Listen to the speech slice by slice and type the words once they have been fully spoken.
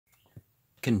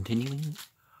Continuing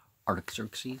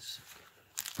Artaxerxes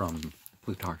from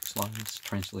Plutarch's Lives,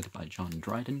 translated by John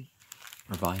Dryden,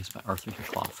 revised by Hugh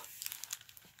Clough.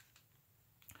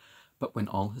 But when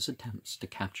all his attempts to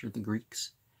capture the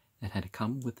Greeks that had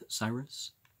come with Cyrus,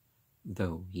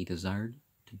 though he desired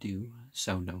to do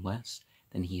so no less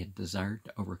than he had desired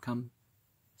to overcome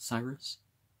Cyrus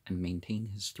and maintain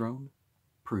his throne,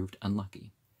 proved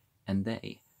unlucky, and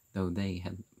they, though they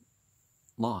had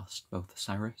lost both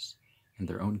Cyrus and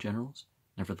their own generals,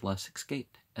 nevertheless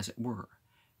escaped, as it were,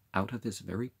 out of his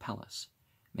very palace,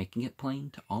 making it plain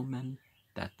to all men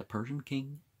that the Persian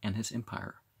king and his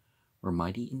empire were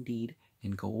mighty indeed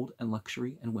in gold and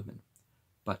luxury and women,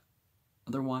 but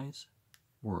otherwise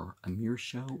were a mere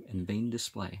show and vain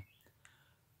display.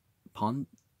 Upon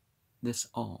this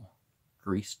all,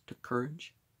 Greece took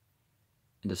courage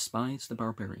and despised the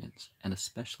barbarians, and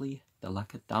especially the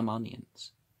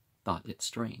Lacedaemonians, thought it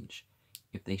strange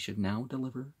if they should now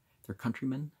deliver their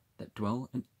countrymen that dwell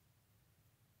in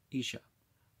Asia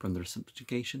from their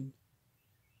subjugation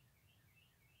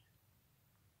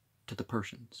to the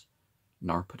Persians,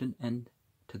 nor put an end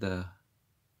to the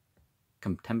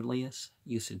contemptuous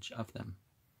usage of them.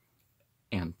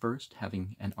 And first,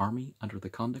 having an army under the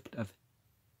conduct of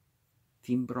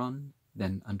Thimbron,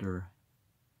 then under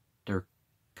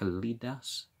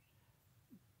Dercalidas,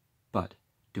 but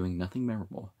doing nothing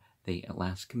memorable, they at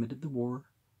last committed the war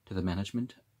to the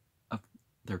management of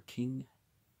their king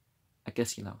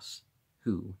Agesilaus,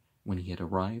 who, when he had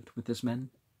arrived with his men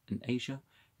in Asia,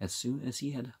 as soon as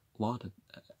he had landed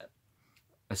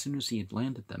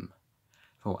them,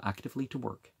 fell actively to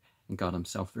work and got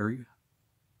himself very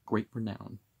great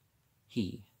renown.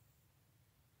 He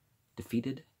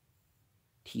defeated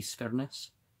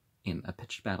Tisphernus in a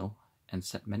pitched battle and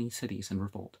set many cities in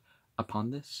revolt.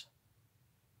 Upon this,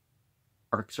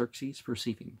 Artaxerxes,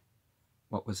 perceiving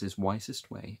what was his wisest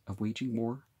way of waging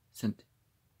war, sent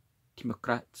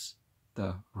Timocrates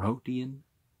the Rhodian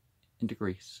into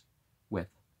Greece with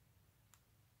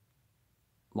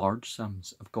large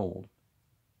sums of gold,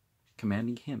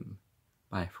 commanding him,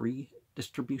 by a free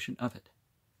distribution of it,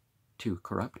 to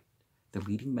corrupt the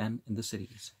leading men in the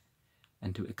cities,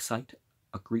 and to excite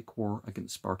a Greek war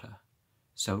against Sparta.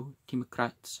 So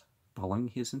Timocrates, following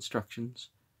his instructions,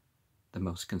 the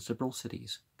most considerable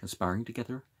cities conspiring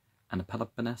together, and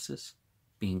Peloponnesus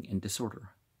being in disorder,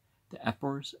 the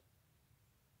emperors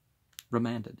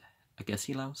remanded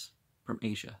Agesilaus from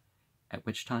Asia, at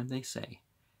which time they say,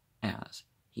 as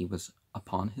he was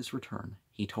upon his return,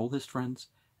 he told his friends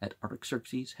that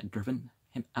Artaxerxes had driven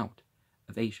him out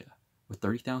of Asia with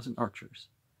 30,000 archers,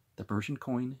 the Persian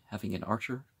coin having an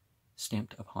archer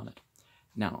stamped upon it.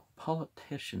 Now,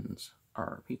 politicians,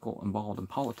 or people involved in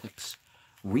politics,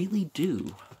 really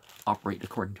do operate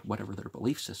according to whatever their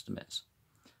belief system is.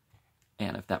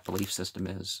 And if that belief system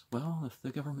is, well, if the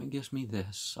government gives me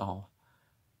this, I'll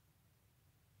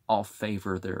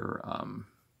favor their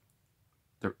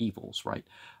evils, right?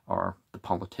 Or the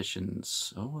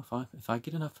politicians, if I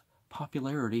get enough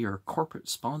popularity or corporate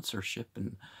sponsorship,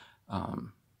 and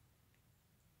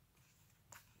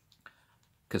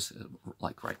because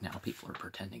like right now people are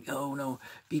pretending, oh no,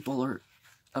 people are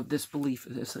of this belief.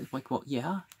 It's like, well,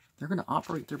 yeah, they're going to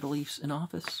operate their beliefs in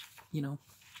office,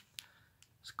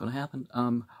 it's going to happen.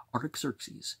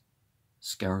 Artaxerxes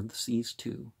scoured the seas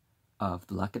too of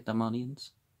the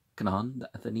Lacedaemonians, Canaan the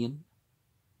Athenian,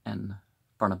 and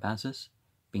Pharnabazus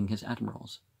being his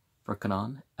admirals. For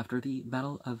Canaan, after the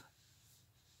battle of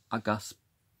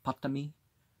Agaspotami,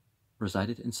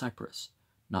 resided in Cyprus,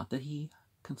 not that he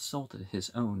consulted his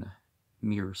own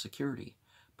mere security,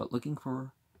 but looking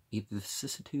for a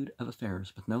vicissitude of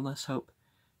affairs with no less hope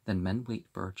than men wait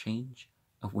for a change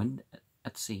of wind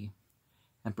at sea,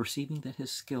 and perceiving that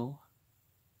his skill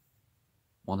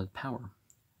wanted power,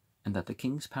 and that the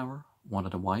king's power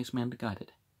wanted a wise man to guide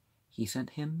it, he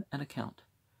sent him an account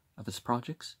of his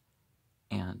projects,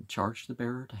 and charged the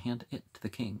bearer to hand it to the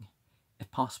king, if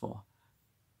possible,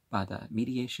 by the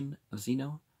mediation of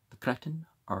Zeno the Cretan,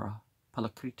 or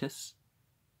Polycritus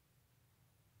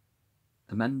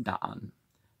the Mendaan,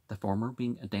 the former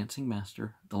being a dancing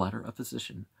master, the latter a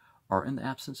physician, or in the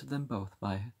absence of them both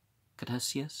by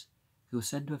Ctesias, who is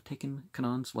said to have taken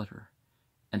Canaan's letter,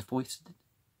 and foisted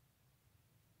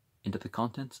into the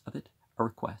contents of it a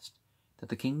request that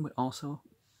the king would also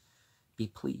be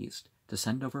pleased to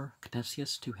send over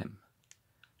Ctesias to him,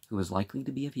 who is likely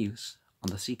to be of use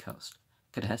on the sea-coast.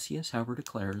 Ctesias, however,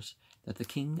 declares that the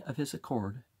king of his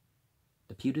accord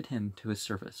deputed him to his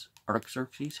service.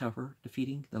 Artaxerxes, however,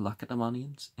 defeating the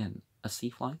Lacedaemonians in a sea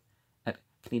flight at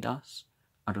Cnidos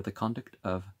under the conduct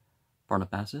of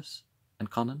Pharnabazus and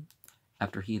Conon,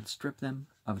 after he had stripped them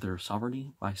of their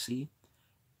sovereignty by sea,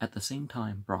 at the same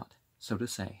time brought, so to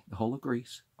say, the whole of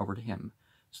Greece over to him,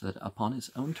 so that upon his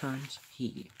own terms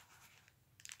he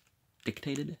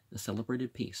dictated the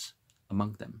celebrated peace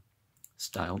among them,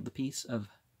 styled the peace of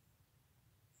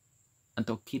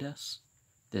Antochidas.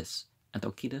 This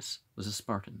Antochidas was a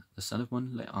Spartan, the son of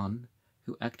one Leon,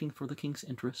 who, acting for the king's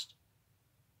interest,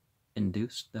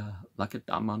 induced the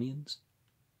Lacedaemonians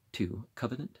to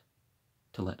covenant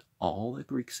to let all the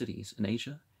Greek cities in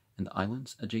Asia and the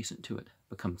islands adjacent to it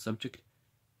become subject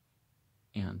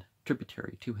and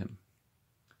tributary to him.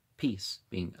 Peace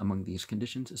being among these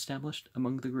conditions established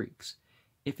among the Greeks,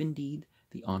 if indeed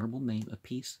the honorable name of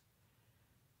peace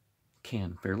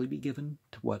can fairly be given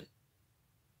to what,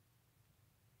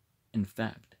 in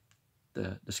fact,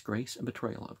 the disgrace and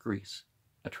betrayal of Greece,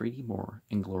 a treaty more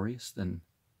inglorious than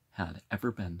had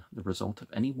ever been the result of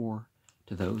any war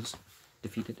to those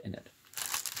defeated in it.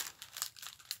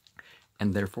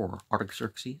 And therefore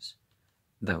Artaxerxes,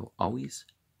 though always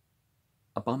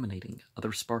abominating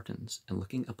other Spartans and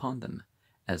looking upon them,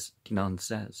 as Dinon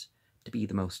says, to be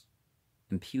the most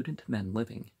impudent men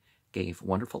living, gave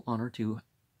wonderful honor to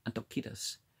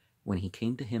Antochidas when he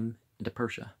came to him into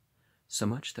Persia, so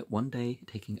much that one day,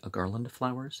 taking a garland of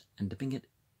flowers and dipping it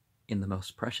in the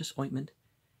most precious ointment,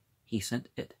 he sent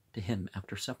it to him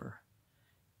after supper,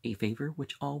 a favor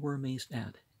which all were amazed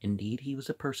at. Indeed, he was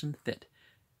a person fit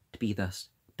to be thus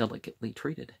delicately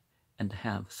treated, and to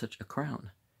have such a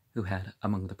crown, who had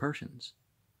among the Persians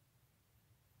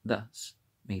thus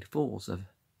made fools of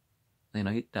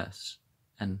Leonidas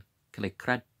and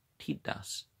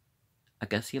Callicratidas.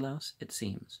 Agesilaus, it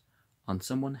seems, on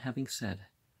someone having said,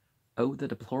 "Oh, the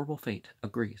deplorable fate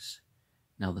of Greece!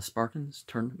 Now the Spartans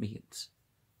turn Medes,"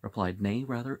 replied, "Nay,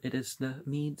 rather it is the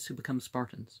Medes who become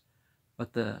Spartans."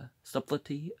 But the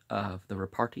subtlety of the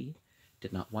repartee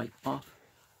did not wipe off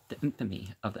the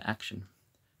infamy of the action.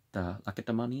 The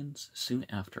Lacedaemonians soon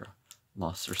after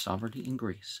lost their sovereignty in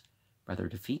Greece by their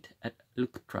defeat at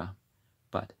Leuctra,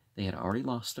 but they had already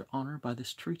lost their honor by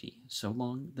this treaty. So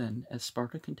long then as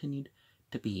Sparta continued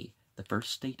to be the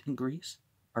first state in Greece,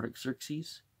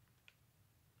 Artaxerxes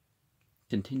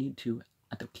continued to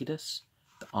Antochidas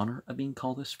the honor of being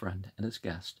called his friend and his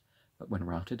guest, but when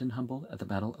routed and humbled at the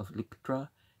battle of Leuctra,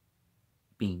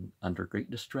 being under great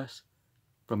distress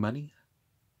for money,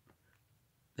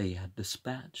 they had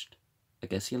dispatched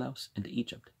Agesilaus into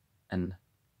Egypt, and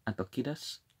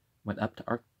Antochidas went up to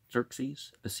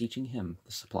Artaxerxes, beseeching him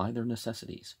to supply their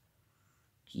necessities.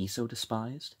 He so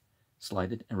despised,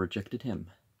 slighted, and rejected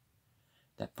him,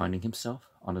 that finding himself,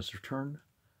 on his return,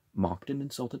 mocked and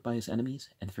insulted by his enemies,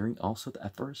 and fearing also the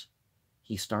Ephors,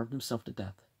 he starved himself to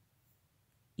death.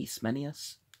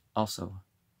 Ismenias also,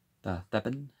 the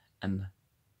Theban, and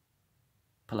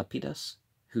Pelopidas,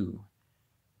 who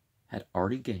had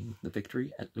already gained the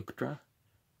victory at Leuctra,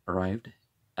 arrived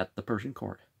at the Persian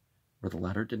court, where the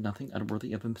latter did nothing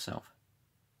unworthy of himself.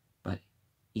 But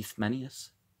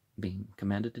Ismenias, being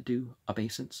commanded to do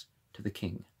obeisance to the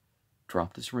king,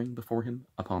 dropped his ring before him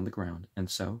upon the ground, and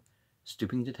so,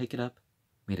 stooping to take it up,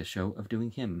 made a show of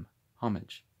doing him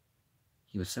homage.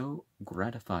 He was so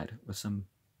gratified with some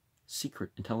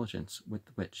secret intelligence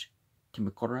with which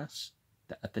Timocharis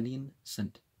the Athenian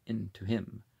sent in to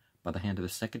him by the hand of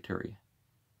his secretary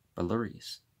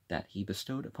Baleares, that he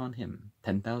bestowed upon him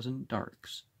 10,000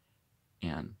 darks,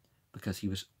 and because he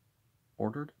was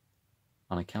ordered,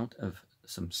 on account of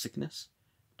some sickness,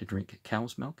 to drink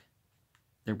cow's milk,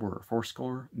 there were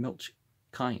 80 milch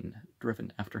kine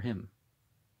driven after him.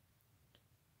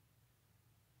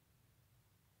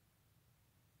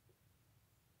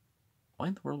 Why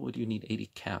in the world would you need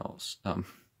 80 cows?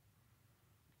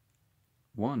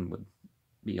 One would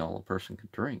be all a person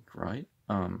could drink, right?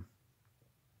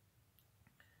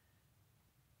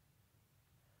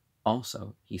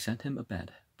 Also, he sent him a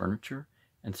bed, furniture,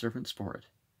 and servants for it,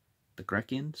 the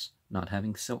Grecians not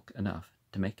having silk enough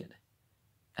to make it,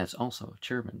 as also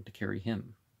chairmen to carry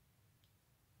him.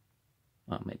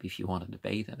 Well, maybe if you wanted to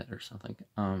bathe in it or something.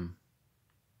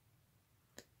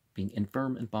 Being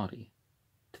infirm in body,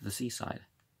 to the seaside,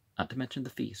 not to mention the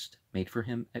feast made for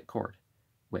him at court,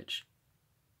 which,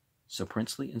 so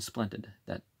princely and splendid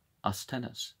that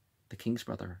Ostenus, the king's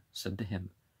brother, said to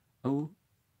him, "O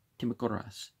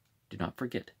Timocharis, do not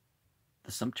forget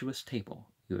the sumptuous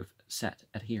table you have set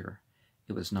at here.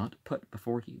 It was not put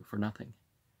before you for nothing,"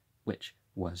 which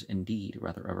was indeed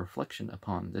rather a reflection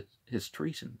upon his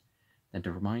treason than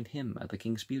to remind him of the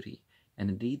king's beauty, and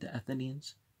indeed the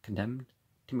Athenians condemned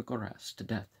Timocharis to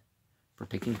death for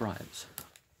taking bribes.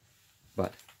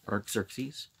 But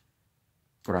Artaxerxes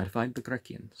gratified the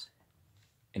Grecians,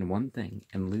 in one thing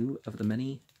in lieu of the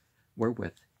many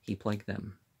wherewith he plagued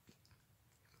them,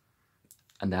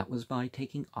 and that was by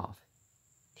taking off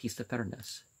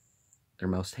Tissaphernes, their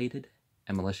most hated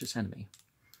and malicious enemy,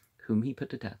 whom he put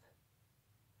to death,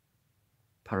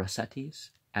 Paracetes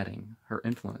adding her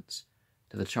influence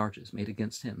to the charges made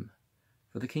against him,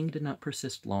 for the king did not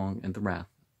persist long in the wrath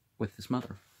with his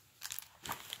mother,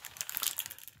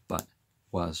 but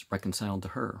was reconciled to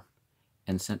her,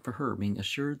 and sent for her, being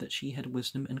assured that she had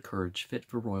wisdom and courage fit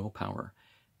for royal power,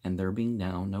 and there being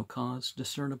now no cause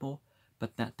discernible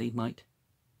but that they might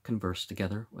converse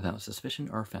together without suspicion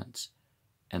or offense,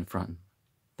 and from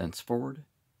thenceforward,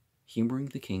 humoring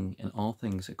the king in all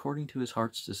things according to his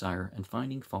heart's desire, and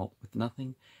finding fault with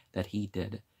nothing that he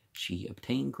did, she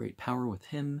obtained great power with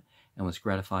him, and was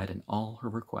gratified in all her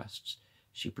requests.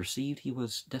 She perceived he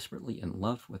was desperately in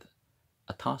love with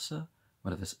Atossa,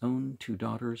 one of his own 2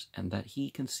 daughters, and that he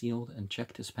concealed and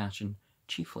checked his passion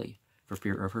chiefly for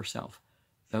fear of herself,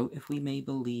 though if we may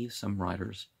believe some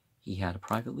writers, he had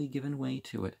privately given way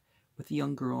to it with the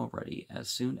young girl already. As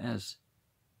soon as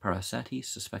Paracetes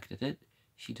suspected it,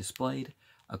 she displayed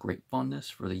a great fondness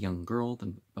for the young girl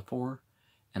than before,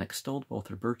 and extolled both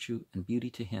her virtue and beauty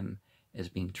to him as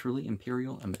being truly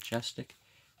imperial and majestic.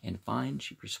 In fine,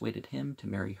 she persuaded him to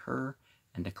marry her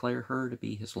and declare her to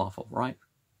be his lawful wife,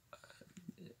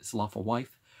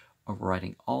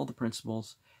 overriding all the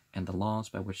principles and the laws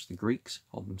by which the Greeks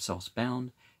hold themselves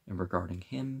bound, in regarding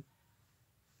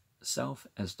himself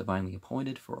as divinely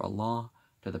appointed for a law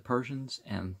to the Persians,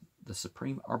 and the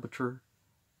supreme arbiter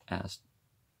as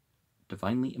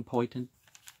divinely appointed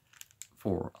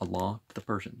for a law to the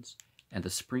Persians, and the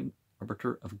supreme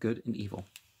arbiter of good and evil.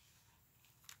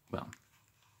 Well,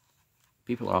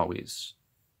 people are always,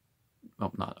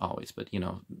 well, not always, but,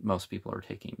 most people are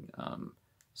taking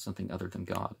something other than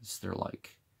God as their,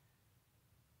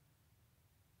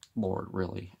 Lord,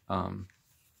 really.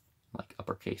 Like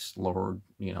uppercase Lord,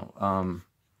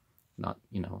 not,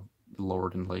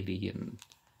 Lord and Lady and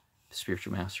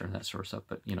spiritual master and that sort of stuff,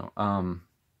 but,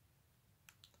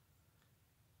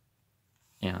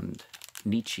 and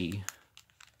Nietzsche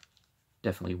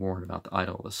definitely warned about the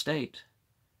idol of the state.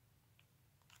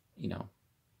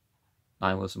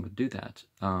 Nihilism would do that.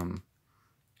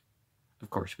 Of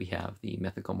course, we have the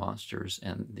mythical monsters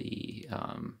and the,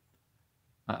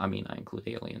 I include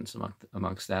aliens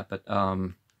amongst that, but,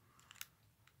 and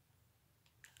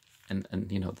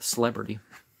the celebrity.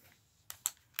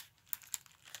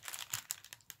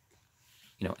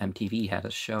 MTV had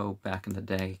a show back in the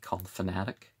day called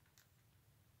Fanatic,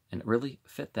 and it really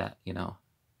fit that,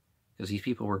 because these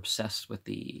people were obsessed with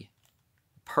the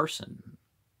person,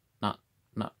 not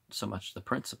so much the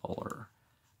principle or,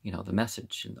 the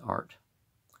message in the art.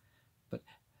 But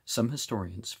some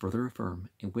historians further affirm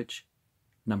in which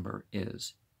number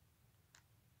is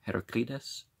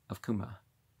Heraclides of Cuma,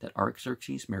 that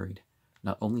Artaxerxes married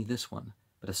not only this one,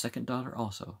 but a second daughter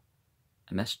also,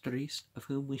 Amestris, of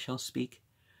whom we shall speak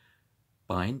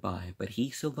by and by, but he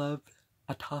so loved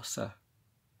Atossa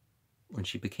when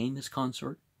she became his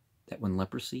consort, that when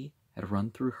leprosy had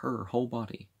run through her whole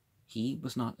body, he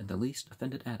was not in the least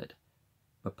offended at it,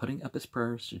 but putting up his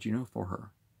prayers to Juno for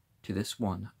her, to this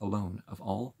one alone of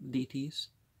all the deities,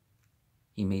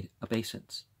 he made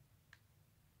obeisance.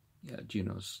 Yeah,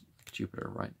 Juno's like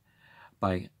Jupiter, right?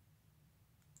 By,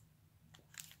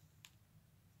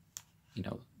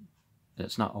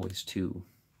 it's not always two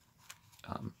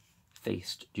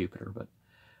faced Jupiter, but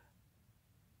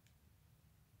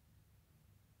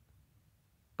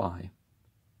by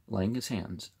laying his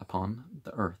hands upon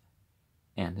the earth,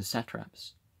 and his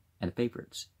satraps and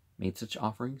favorites made such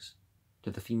offerings to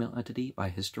the female entity by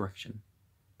his direction,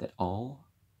 that all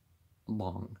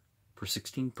along for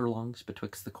 16 furlongs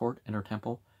betwixt the court and her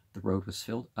temple, the road was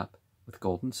filled up with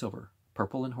gold and silver,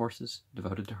 purple and horses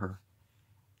devoted to her.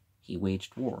 He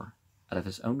waged war out of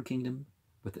his own kingdom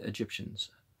with the Egyptians,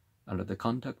 under the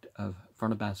conduct of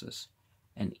Pharnabazus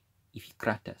and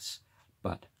Iphicrates,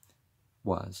 but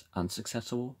was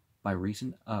unsuccessful by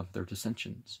reason of their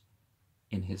dissensions.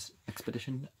 In his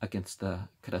expedition against the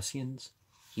Cadousians,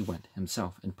 he went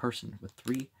himself in person with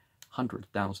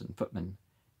 300,000 footmen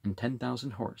and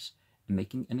 10,000 horse, and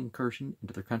making an incursion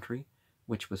into their country,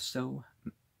 which was so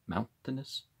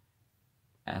mountainous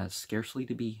as scarcely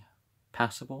to be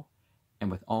passable, and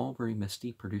withal very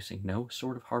misty, producing no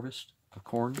sort of harvest of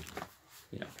corn,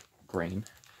 grain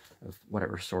of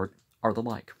whatever sort, or the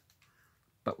like,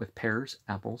 but with pears,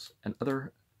 apples, and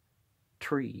other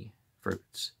tree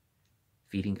fruits,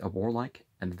 feeding a warlike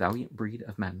and valiant breed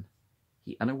of men,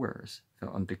 he unawares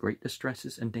fell into great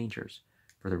distresses and dangers,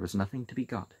 for there was nothing to be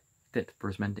got fit for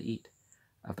his men to eat,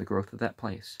 of the growth of that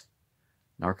place,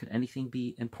 nor could anything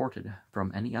be imported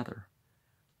from any other.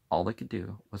 All they could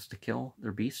do was to kill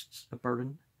their beasts of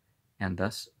burden, and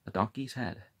thus a donkey's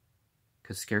head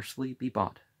could scarcely be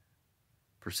bought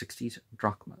for 60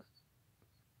 drachmas.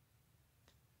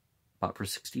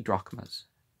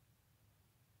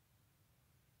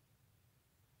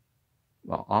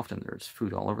 Well, often there's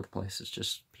food all over the place. It's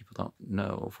just people don't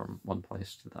know from one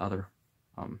place to the other.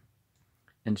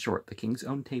 In short, the king's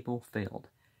own table failed,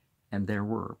 and there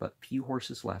were but few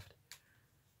horses left.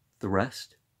 The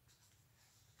rest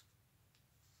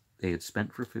they had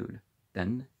spent for food.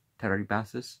 Then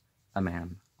Teribazus, a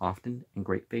man often in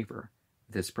great favor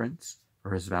with his prince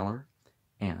for his valor,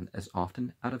 and as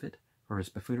often out of it for his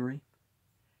buffoonery,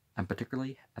 and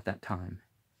particularly at that time,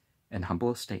 in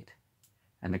humble estate,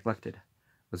 and neglected,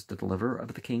 was the deliverer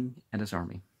of the king and his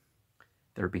army.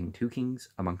 There being 2 kings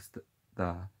amongst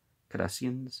the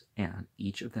Cadousians, and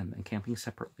each of them encamping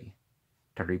separately,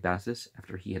 Teribazus,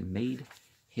 after he had made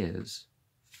his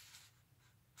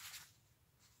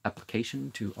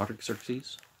application to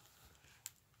Artaxerxes,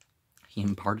 he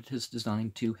imparted his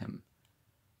design to him,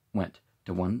 went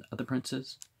to one of the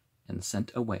princes, and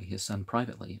sent away his son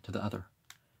privately to the other.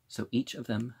 So each of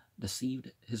them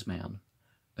deceived his man,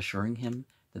 assuring him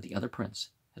that the other prince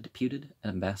had deputed an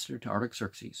ambassador to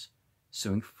Artaxerxes,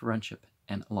 suing for friendship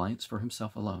and alliance for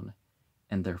himself alone,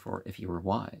 and therefore, if he were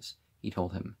wise, he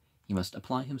told him he must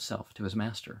apply himself to his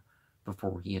master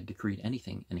before he had decreed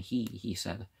anything, and he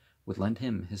said, would lend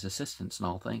him his assistance in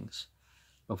all things.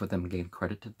 Both of them gave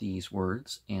credit to these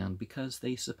words, and because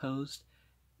they supposed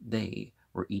they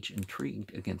were each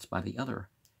intrigued against by the other,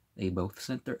 they both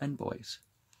sent their envoys,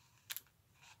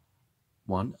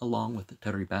 one along with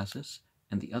Teribazus,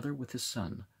 and the other with his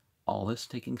son, all this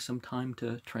taking some time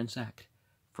to transact.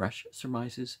 Fresh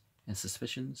surmises and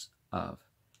suspicions of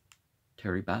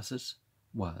Teribazus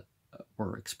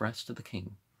were expressed to the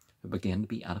king, who began to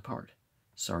be out of heart,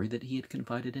 sorry that he had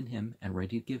confided in him and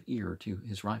ready to give ear to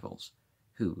his rivals,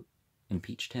 who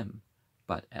impeached him.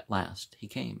 But at last he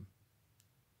came.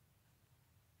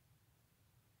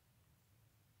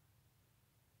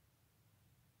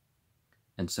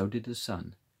 And so did his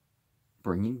son,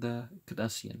 bringing the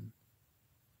Cadousian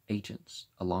agents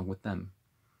along with them.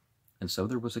 And so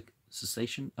there was a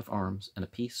cessation of arms and a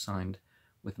peace signed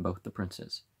with both the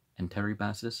princes, and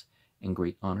Teribazus, in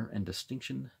great honor and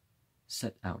distinction,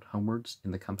 set out homewards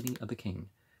in the company of the king,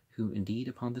 who indeed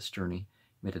upon this journey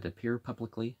made it appear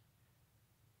publicly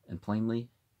and plainly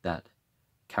that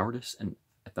cowardice and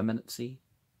effeminacy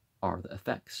are the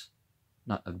effects,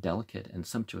 not of delicate and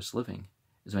sumptuous living,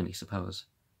 as many suppose,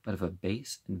 but of a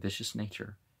base and vicious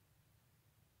nature,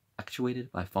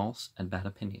 actuated by false and bad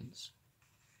opinions.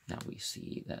 Now we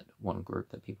see that one group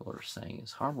that people are saying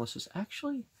is harmless is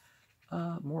actually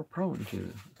more prone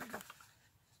to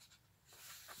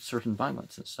certain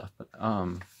violence and stuff, but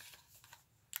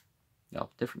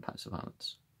different types of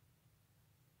violence.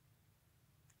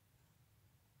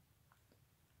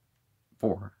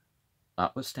 For,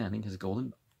 notwithstanding his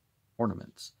golden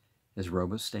ornaments, his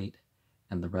robe of state,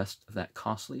 and the rest of that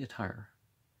costly attire,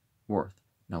 worth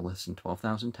no less than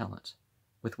 12,000 talents,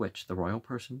 with which the royal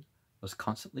person was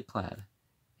constantly clad,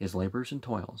 his labors and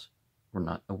toils were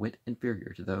not a whit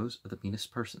inferior to those of the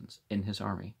meanest persons in his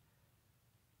army.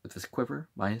 With his quiver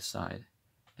by his side,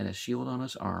 and his shield on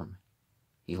his arm,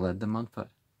 he led them on foot,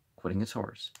 quitting his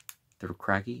horse, through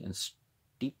craggy and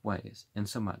steep ways,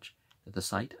 insomuch that the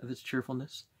sight of his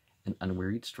cheerfulness and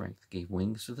unwearied strength gave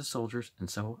wings to the soldiers, and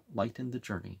so lightened the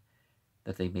journey,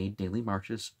 that they made daily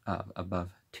marches of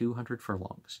above 200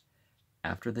 furlongs.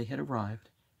 After they had arrived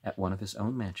at one of his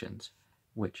own mansions,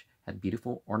 which had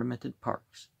beautiful ornamented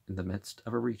parks in the midst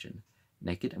of a region,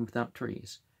 naked and without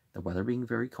trees, the weather being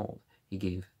very cold, he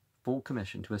gave full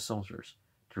commission to his soldiers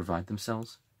to provide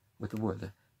themselves with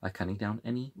wood by cutting down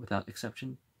any, without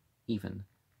exception, even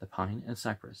the pine and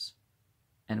cypress.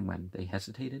 And when they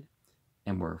hesitated,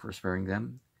 and were for sparing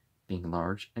them, being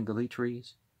large and goodly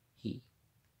trees, he,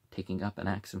 taking up an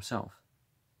axe himself,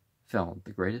 felled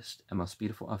the greatest and most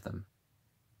beautiful of them,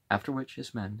 after which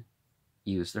his men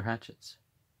used their hatchets,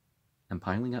 and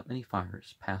piling up many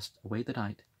fires, passed away the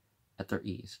night at their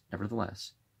ease.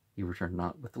 Nevertheless, he returned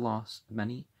not with the loss of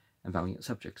many and valiant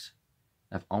subjects,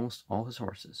 of almost all his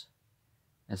horses,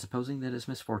 and supposing that his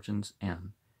misfortunes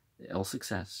and the ill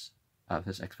success of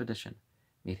his expedition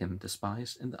made him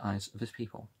despised in the eyes of his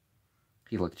people,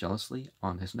 he looked jealously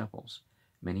on his nobles,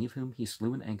 many of whom he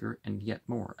slew in anger, and yet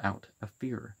more out of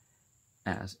fear,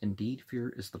 as indeed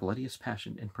fear is the bloodiest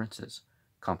passion in princes.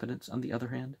 Confidence, on the other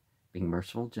hand, being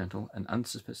merciful, gentle, and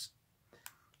unsuspicious,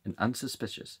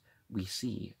 we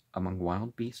see among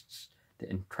wild beasts the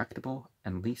intractable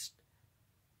and least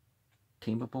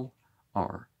tameable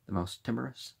are the most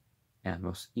timorous and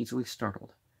most easily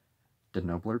startled. The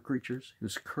nobler creatures,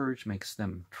 whose courage makes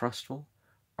them trustful,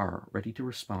 are ready to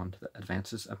respond to the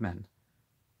advances of men.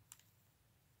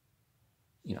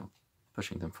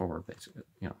 Pushing them forward, basically.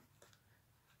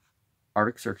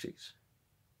 Artaxerxes.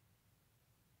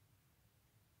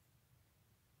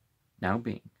 Now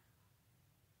being,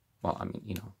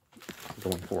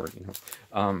 going forward,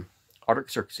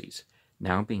 Artaxerxes,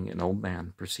 now being an old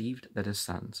man, perceived that his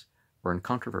sons were in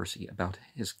controversy about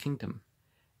his kingdom,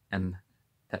 and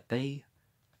that they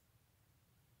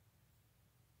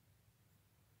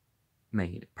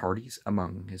made parties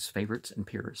among his favorites and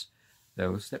peers.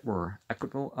 Those that were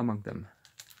equitable among them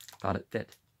thought it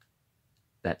fit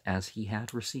that as he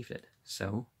had received it,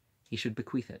 so he should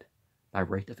bequeath it, by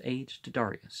right of age, to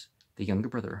Darius, the younger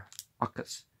brother,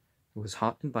 Artaxerxes, who was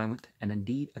hot and violent, and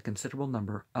indeed a considerable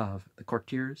number of the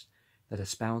courtiers that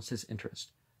espoused his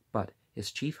interest. But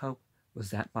his chief hope was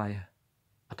that by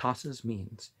Artaxerxes'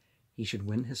 means he should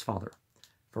win his father,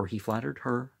 for he flattered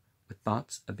her with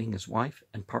thoughts of being his wife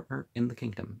and partner in the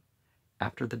kingdom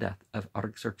after the death of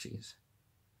Artaxerxes.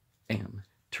 And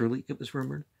truly it was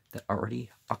rumored that already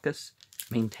Artaxerxes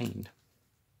maintained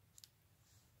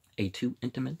a too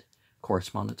intimate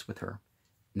correspondence with her.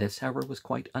 This, however, was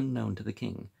quite unknown to the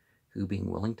king, who, being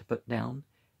willing to put down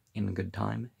in good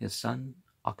time his son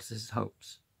Artaxerxes'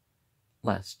 hopes,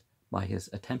 lest by his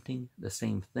attempting the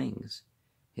same things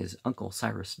his uncle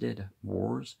Cyrus did,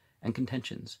 wars and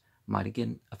contentions might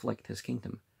again afflict his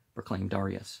kingdom, proclaimed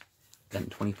Darius, then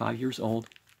 25 years old,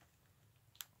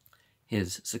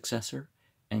 his successor,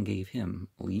 and gave him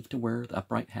leave to wear the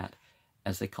upright hat,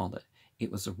 as they called it.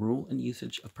 It was the rule and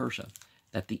usage of Persia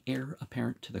that the heir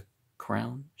apparent to the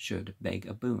crown should beg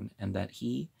a boon, and that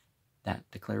he that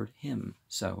declared him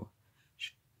so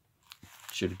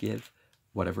should give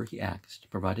whatever he asked,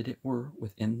 provided it were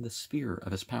within the sphere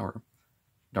of his power.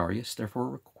 Darius therefore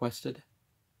requested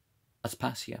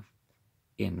Aspasia,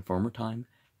 in former time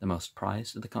the most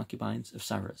prized of the concubines of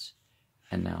Cyrus,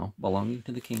 and now belonging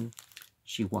to the king.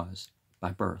 She was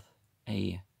by birth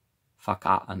a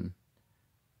Phacaan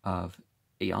of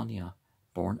Ionia,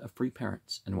 born of free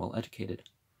parents and well educated.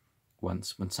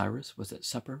 Once, when Cyrus was at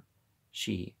supper,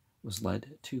 she was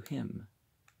led to him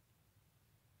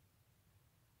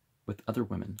with other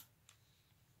women,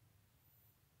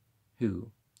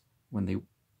 who, when they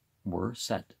were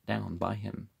set down by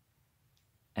him,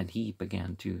 and he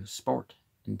began to sport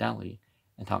and dally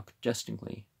and talk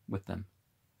jestingly with them,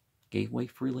 gave way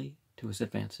freely to his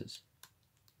advances.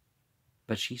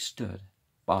 But she stood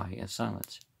by in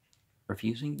silence,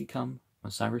 refusing to come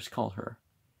when Cyrus called her,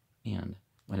 and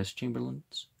when his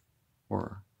chamberlains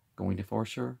were going to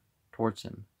force her towards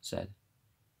him, said,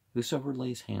 "Whosoever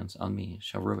lays hands on me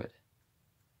shall rue it,"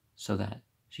 so that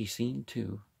she seemed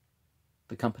to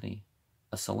the company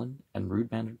a sullen and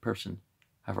rude-mannered person.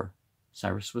 However,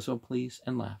 Cyrus was well pleased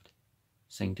and laughed,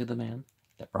 saying to the man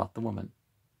that brought the woman,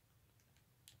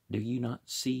 "Do you not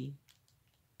see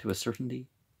to a certainty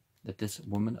that this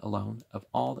woman alone of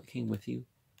all that came with you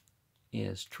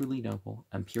is truly noble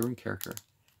and pure in character?"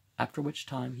 After which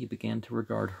time he began to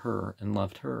regard her and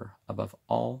loved her above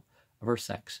all of her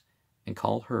sex, and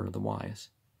called her the wise.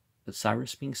 But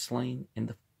Cyrus being slain in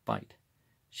the fight,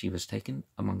 she was taken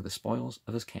among the spoils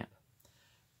of his camp.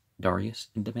 Darius,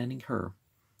 in demanding her,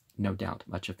 no doubt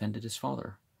much offended his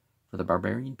father, for the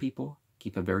barbarian people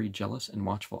keep a very jealous and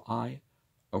watchful eye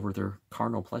over their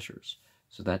carnal pleasures,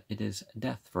 so that it is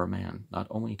death for a man not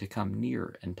only to come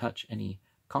near and touch any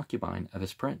concubine of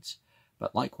his prince,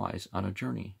 but likewise on a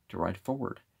journey to ride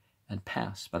forward and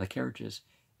pass by the carriages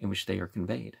in which they are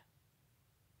conveyed.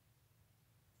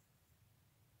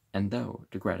 And though,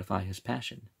 to gratify his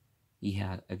passion, he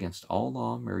had against all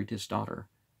law married his daughter,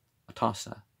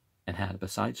 Artaxerxes, and had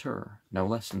besides her no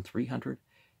less than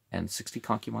 360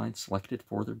 concubines selected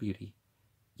for their beauty,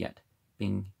 yet,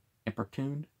 being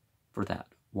importuned for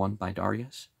that one by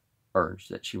Darius, urged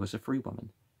that she was a free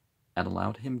woman, and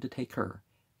allowed him to take her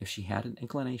if she had an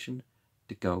inclination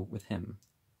to go with him,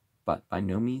 but by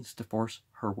no means to force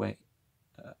her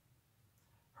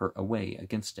away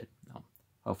against it. Now,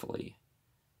 hopefully,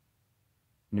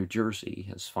 New Jersey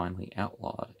has finally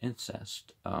outlawed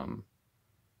incest.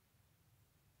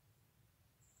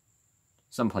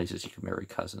 Some places you can marry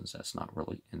cousins. That's not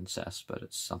really incest, but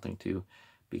it's something to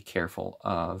be careful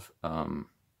of.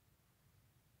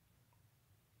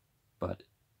 But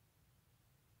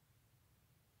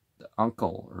the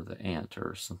uncle or the aunt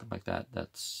or something like that,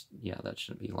 that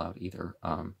shouldn't be allowed either.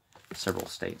 Several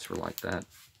states were like that.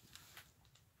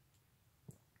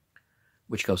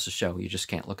 which goes to show you just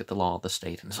can't look at the law of the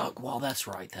state and say, oh, well, that's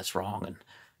right, that's wrong, and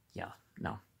yeah,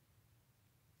 no.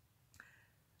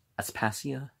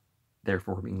 Aspasia,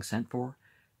 therefore, being sent for,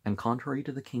 and contrary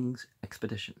to the king's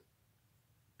expectation,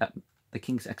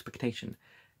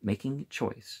 making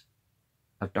choice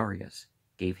of Darius,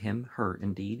 gave him her,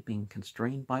 indeed, being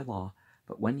constrained by law,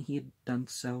 but when he had done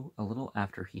so, a little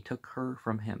after, he took her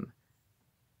from him.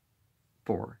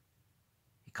 For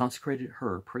he consecrated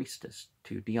her priestess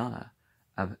to Diana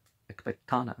of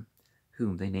Ecbatana,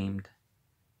 whom they named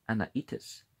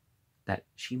Anaitis, that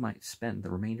she might spend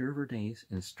the remainder of her days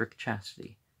in strict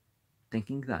chastity,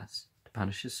 thinking thus to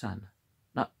punish his son,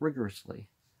 not rigorously,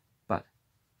 but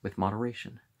with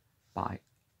moderation, by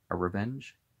a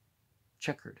revenge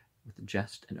checkered with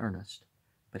jest and earnest.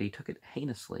 But he took it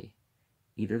heinously,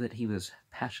 either that he was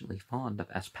passionately fond of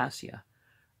Aspasia,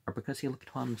 or because he looked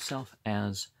upon himself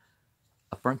as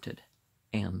affronted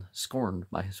and scorned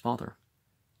by his father.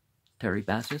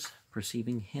 Teribazus,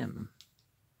 perceiving him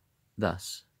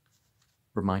thus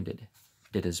reminded,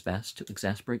 did his best to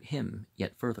exasperate him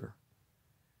yet further,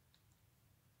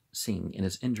 seeing in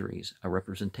his injuries a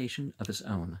representation of his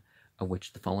own, of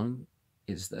which the following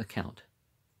is the account.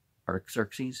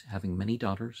 Artaxerxes, having many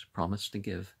daughters, promised to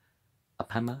give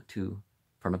Apama to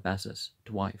Pharnabazus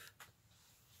to wife,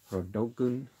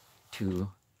 Rhodogun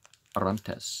to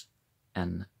Orontes,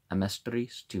 and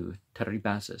Amestris to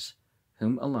Teribazus,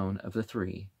 whom alone of the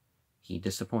three he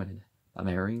disappointed by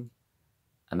marrying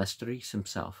Amestris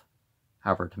himself.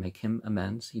 However, to make him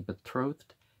amends, he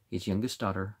betrothed his youngest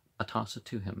daughter, Atassa,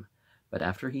 to him, but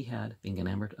after he had, being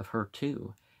enamored of her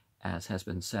too, as has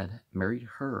been said, married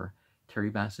her,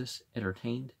 Teribazus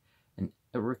entertained an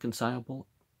irreconcilable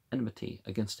enmity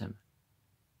against him,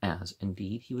 as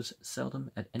indeed he was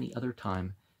seldom at any other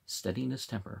time steady in his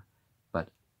temper, but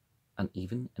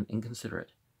uneven and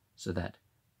inconsiderate, so that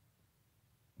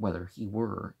whether he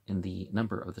were in the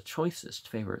number of the choicest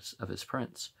favorites of his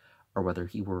prince, or whether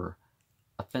he were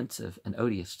offensive and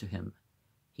odious to him,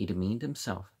 he demeaned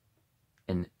himself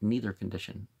in neither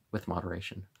condition with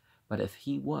moderation, but if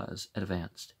he was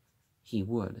advanced, he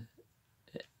was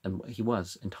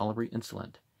intolerably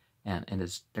insolent, and in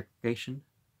his degradation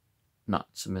not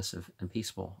submissive and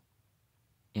peaceable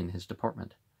in his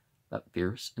deportment, but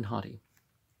fierce and haughty.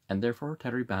 And therefore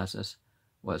Teribazus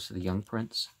was to the young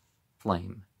prince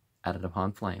flame added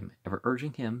upon flame, ever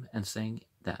urging him and saying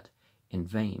that in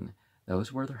vain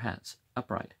those wear their hats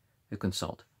upright who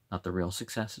consult not the real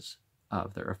successes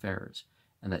of their affairs,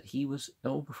 and that he was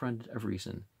ill befriended of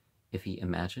reason if he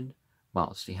imagined,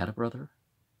 whilst he had a brother,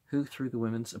 who through the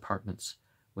women's apartments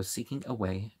was seeking a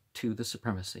way to the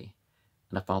supremacy,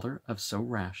 and a father of so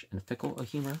rash and fickle a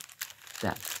humor,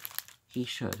 that he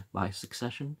should by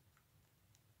succession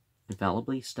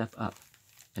infallibly step up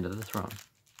into the throne.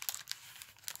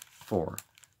 For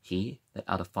he that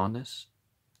out of fondness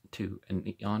to an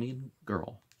Ionian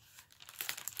girl,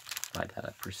 by that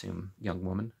I presume young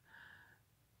woman,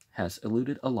 has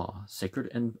eluded a law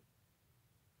sacred and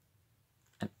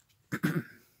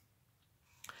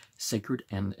sacred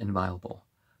and inviolable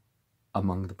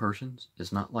among the Persians,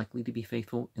 is not likely to be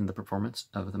faithful in the performance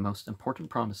of the most important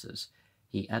promises.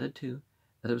 He added too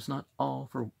that it was not all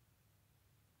for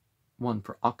one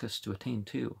for Arcas to attain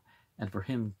to, and for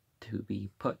him to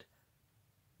be put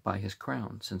by his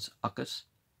crown, since Arcas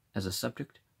as a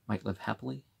subject might live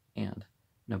happily, and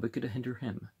nobody could hinder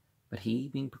him, but he,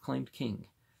 being proclaimed king,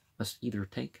 must either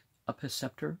take up his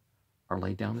scepter or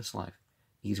lay down his life.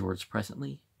 These words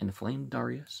presently inflamed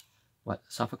Darius, what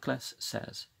Sophocles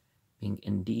says, being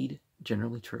indeed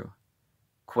generally true.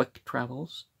 Quick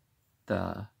travels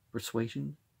the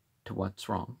persuasion to what's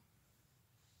wrong,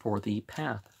 for the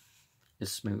path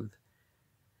is smooth,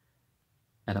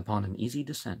 and upon an easy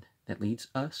descent that leads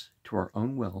us to our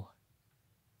own will,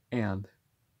 and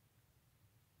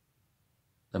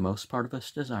the most part of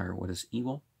us desire what is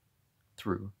evil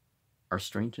through our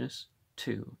strangeness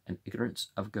to and ignorance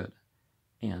of good.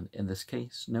 And in this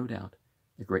case, no doubt,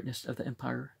 the greatness of the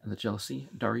empire and the jealousy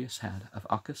Darius had of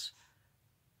Arcas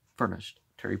furnished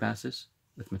Teribazus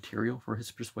with material for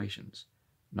his persuasions,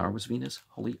 nor was Venus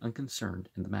wholly unconcerned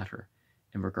in the matter,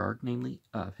 in regard namely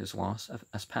of his loss of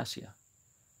Aspasia.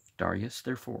 Darius,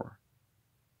 therefore,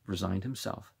 resigned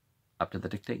himself up to the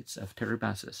dictates of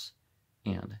Teribazus,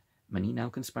 and, many now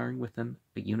conspiring with them,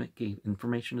 a eunuch gave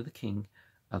information to the king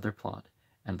of their plot,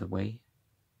 and the way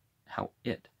how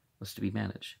it was to be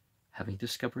managed. Having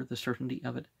discovered the certainty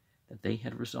of it, that they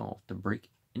had resolved to break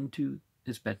into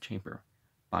his bedchamber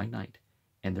by night,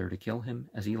 and there to kill him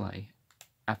as he lay.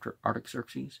 After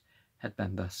Artaxerxes had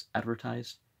been thus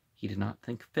advertised, he did not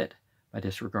think fit by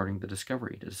disregarding the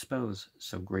discovery to dispose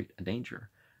so great a danger,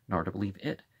 nor to believe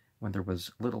it when there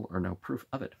was little or no proof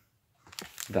of it.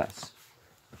 Thus,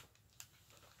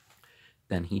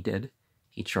 then he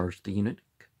charged the eunuch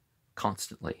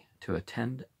constantly to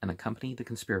attend and accompany the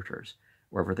conspirators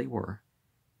wherever they were.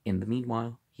 In the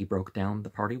meanwhile, he broke down the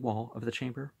party wall of the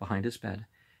chamber behind his bed,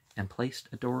 and placed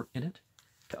a door in it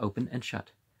to open and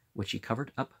shut, which he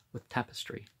covered up with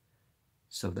tapestry.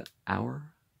 So the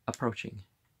hour approaching,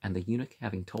 and the eunuch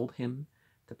having told him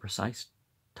the precise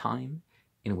time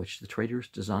in which the traitors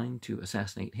designed to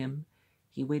assassinate him,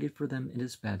 he waited for them in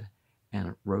his bed,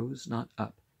 and rose not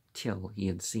up till he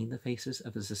had seen the faces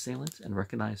of his assailants and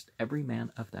recognized every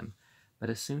man of them. But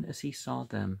as soon as he saw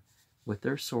them with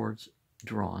their swords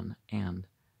drawn and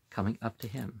coming up to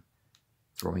him,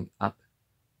 throwing up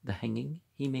the hanging,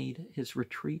 he made his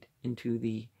retreat into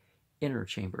the inner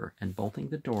chamber, and bolting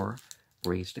the door,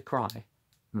 raised a cry.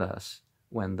 Thus,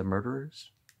 when the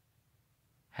murderers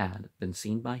had been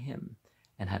seen by him,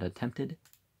 and had attempted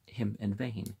him in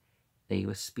vain, they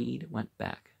with speed went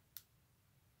back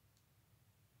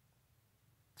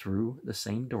through the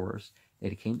same doors they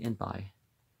came in by,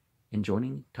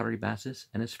 enjoining Artaxerxes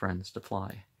and his friends to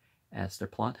fly, as their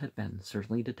plot had been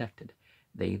certainly detected.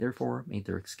 They therefore made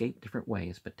their escape different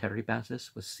ways, but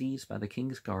Artaxerxes was seized by the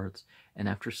king's guards, and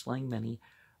after slaying many,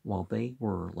 while they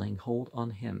were laying hold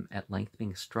on him, at length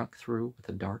being struck through with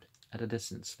a dart at a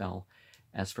distance, fell.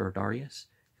 As for Darius,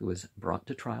 who was brought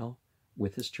to trial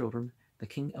with his children, the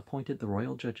king appointed the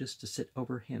royal judges to sit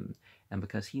over him, and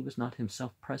because he was not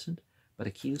himself present, but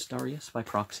accused Darius by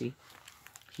proxy,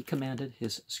 he commanded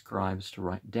his scribes to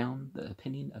write down the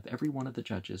opinion of every one of the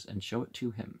judges and show it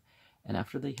to him. And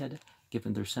after they had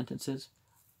given their sentences,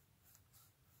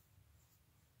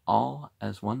 all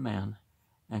as one man,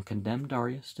 and condemned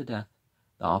Darius to death,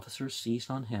 the officers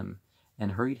seized on him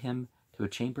and hurried him to a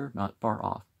chamber not far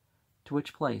off, to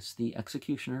which place the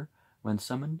executioner, when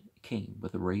summoned, came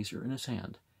with a razor in his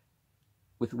hand,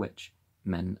 with which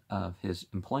men of his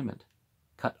employment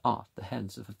cut off the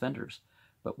heads of offenders.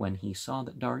 But when he saw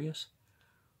that Darius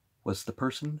was the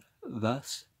person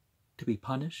thus to be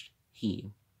punished,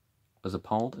 he was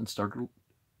appalled and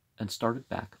started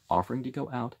back, offering to go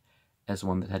out as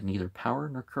one that had neither power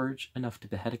nor courage enough to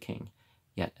behead a king.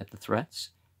 Yet at the threats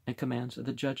and commands of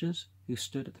the judges who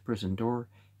stood at the prison door,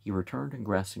 he returned, and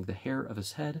grasping the hair of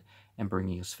his head and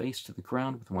bringing his face to the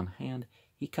ground with one hand,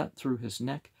 he cut through his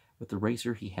neck with the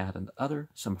razor he had in the other.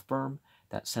 Some affirm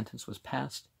that sentence was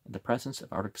passed in the presence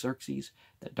of Artaxerxes,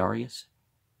 that Darius,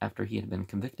 after he had been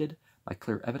convicted by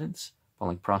clear evidence,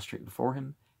 falling prostrate before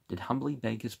him, did humbly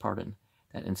beg his pardon,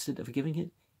 that instead of giving it,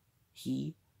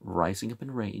 he, rising up in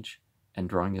rage, and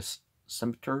drawing his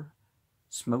scepter,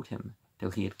 smote him till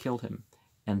he had killed him,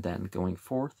 and then, going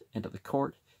forth into the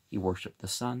court, he worshipped the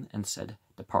sun, and said,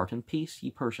 "Depart in peace, ye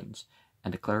Persians,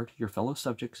 and declare to your fellow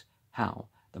subjects how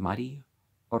the mighty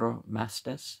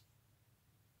Artaxerxes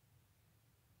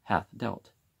hath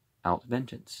dealt out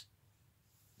vengeance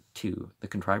to the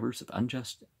contrivers of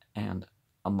unjust and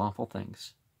unlawful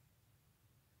things."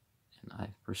 And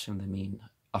I presume they mean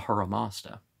Ahura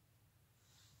Mazda.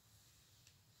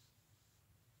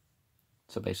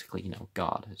 So basically,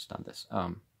 God has done this.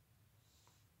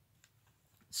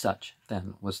 Such,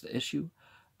 then, was the issue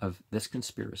of this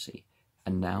conspiracy,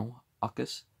 and now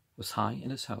Artaxerxes was high in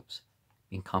his hopes,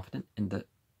 being confident in the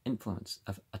influence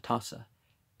of Atassa,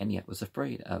 and yet was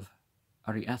afraid of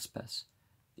Artaxerxes,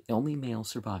 the only male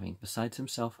surviving, besides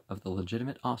himself, of the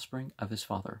legitimate offspring of his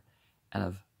father, and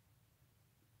of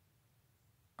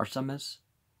Arsames,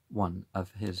 one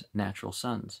of his natural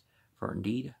sons. For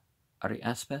indeed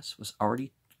Artaxerxes was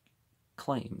already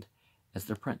claimed as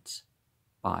their prince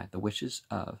by the wishes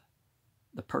of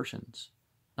the Persians,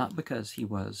 not because he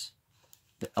was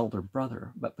the elder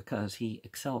brother, but because he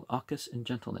excelled Artaxerxes in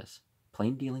gentleness,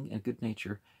 plain dealing, and good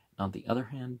nature. And on the other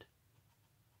hand,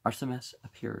 Arsames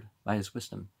appeared by his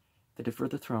wisdom fitted for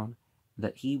the throne,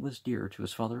 that he was dear to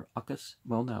his father Artaxerxes,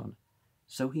 well known.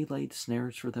 So he laid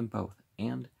snares for them both,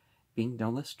 and, being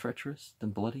no less treacherous than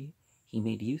bloody, he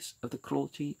made use of the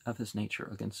cruelty of his nature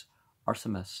against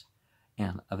Arsames,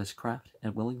 and of his craft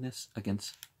and willingness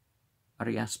against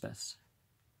Artaxerxes.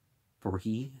 For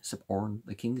he suborned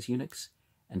the king's eunuchs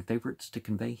and favorites to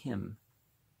convey him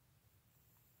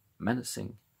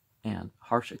menacing and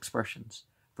harsh expressions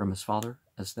from his father,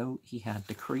 as though he had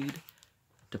decreed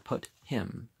to put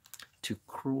him to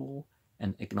cruel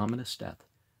and ignominious death,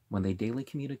 when they daily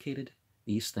communicated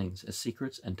these things as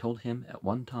secrets, and told him at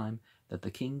one time that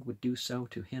the king would do so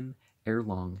to him ere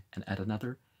long, and at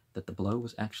another that the blow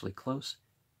was actually close,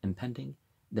 impending.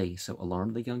 They so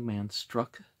alarmed the young man,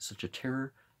 struck such a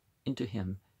terror into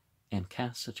him, and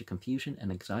cast such a confusion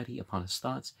and anxiety upon his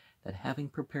thoughts that, having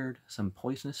prepared some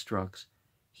poisonous drugs,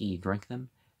 he drank them,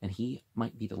 and he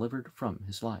might be delivered from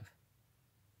his life.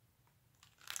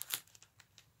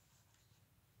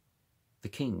 The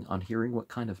king, on hearing what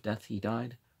kind of death he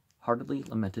died, heartily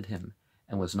lamented him,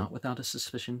 and was not without a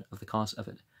suspicion of the cause of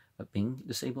it, but being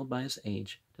disabled by his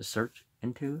age to search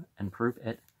into and prove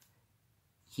it,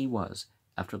 he was,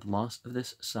 after the loss of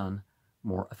this son,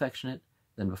 more affectionate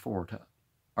than before to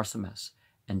Artaxerxes,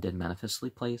 and did manifestly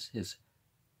place his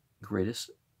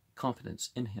greatest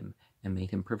confidence in him, and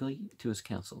made him privy to his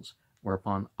counsels,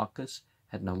 whereupon Artaxerxes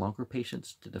had no longer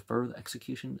patience to defer the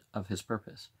execution of his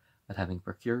purpose, but having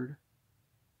procured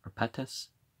Artaxerxes,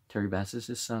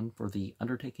 Teribazus' son, for the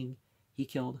undertaking, he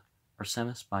killed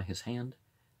Artaxerxes by his hand.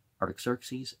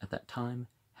 Artaxerxes at that time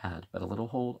had but a little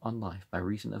hold on life by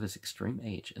reason of his extreme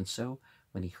age, and so,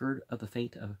 when he heard of the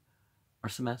fate of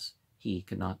Artaxerxes, he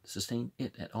could not sustain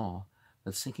it at all,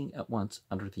 but sinking at once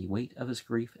under the weight of his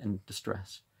grief and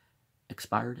distress,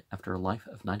 expired after a life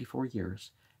of 94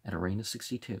 years, and a reign of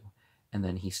 62, and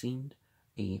then he seemed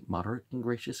a moderate and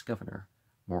gracious governor,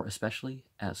 more especially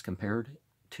as compared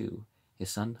to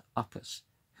his son Artaxerxes,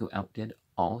 who outdid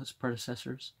all his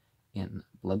predecessors in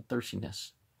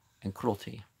bloodthirstiness and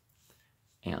cruelty.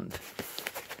 And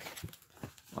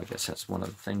well, I guess that's one of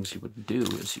the things you would do,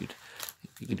 is you'd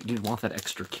want that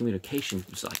extra communication.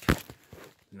 It's like,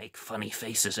 make funny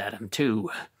faces at him too.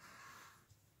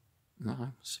 No, I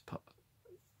suppose.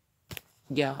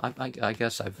 Yeah, I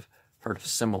guess I've heard of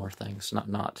similar things.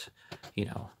 Not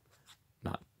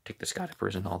take this guy to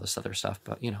prison, all this other stuff,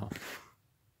 but